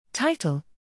Title: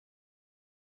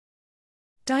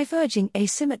 Diverging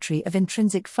Asymmetry of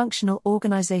Intrinsic Functional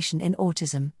Organization in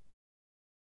Autism.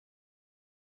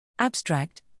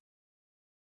 Abstract: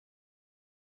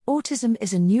 Autism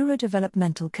is a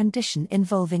neurodevelopmental condition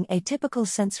involving atypical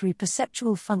sensory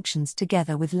perceptual functions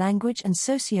together with language and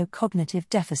socio-cognitive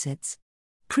deficits.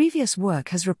 Previous work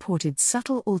has reported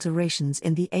subtle alterations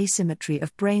in the asymmetry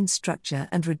of brain structure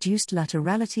and reduced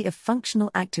laterality of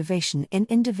functional activation in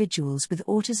individuals with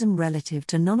autism relative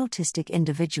to non-autistic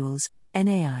individuals,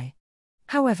 NAI.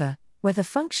 However, whether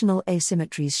functional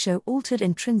asymmetries show altered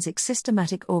intrinsic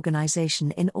systematic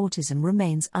organization in autism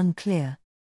remains unclear.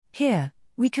 Here,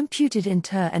 we computed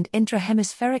inter- and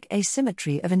intrahemispheric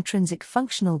asymmetry of intrinsic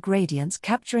functional gradients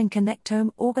capturing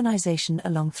connectome organization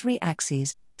along three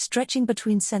axes, stretching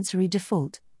between sensory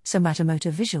default,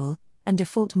 somatomotor visual, and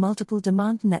default multiple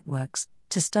demand networks,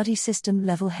 to study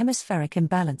system-level hemispheric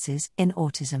imbalances in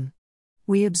autism.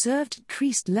 We observed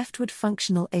increased leftward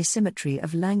functional asymmetry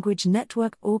of language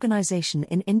network organization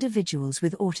in individuals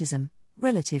with autism,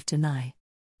 relative to NAI.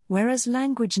 Whereas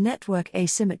language network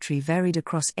asymmetry varied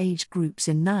across age groups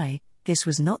in NAI, this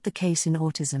was not the case in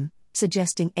autism,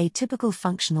 suggesting atypical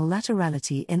functional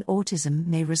laterality in autism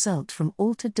may result from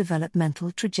altered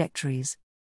developmental trajectories.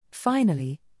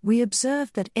 Finally, we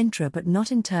observed that intra but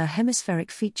not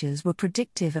inter-hemispheric features were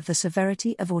predictive of the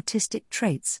severity of autistic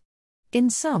traits. In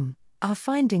sum, our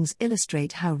findings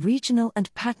illustrate how regional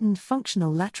and patterned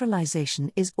functional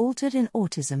lateralization is altered in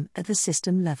autism at the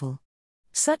system level.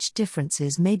 Such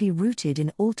differences may be rooted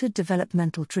in altered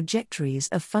developmental trajectories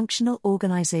of functional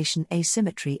organization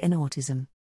asymmetry in autism.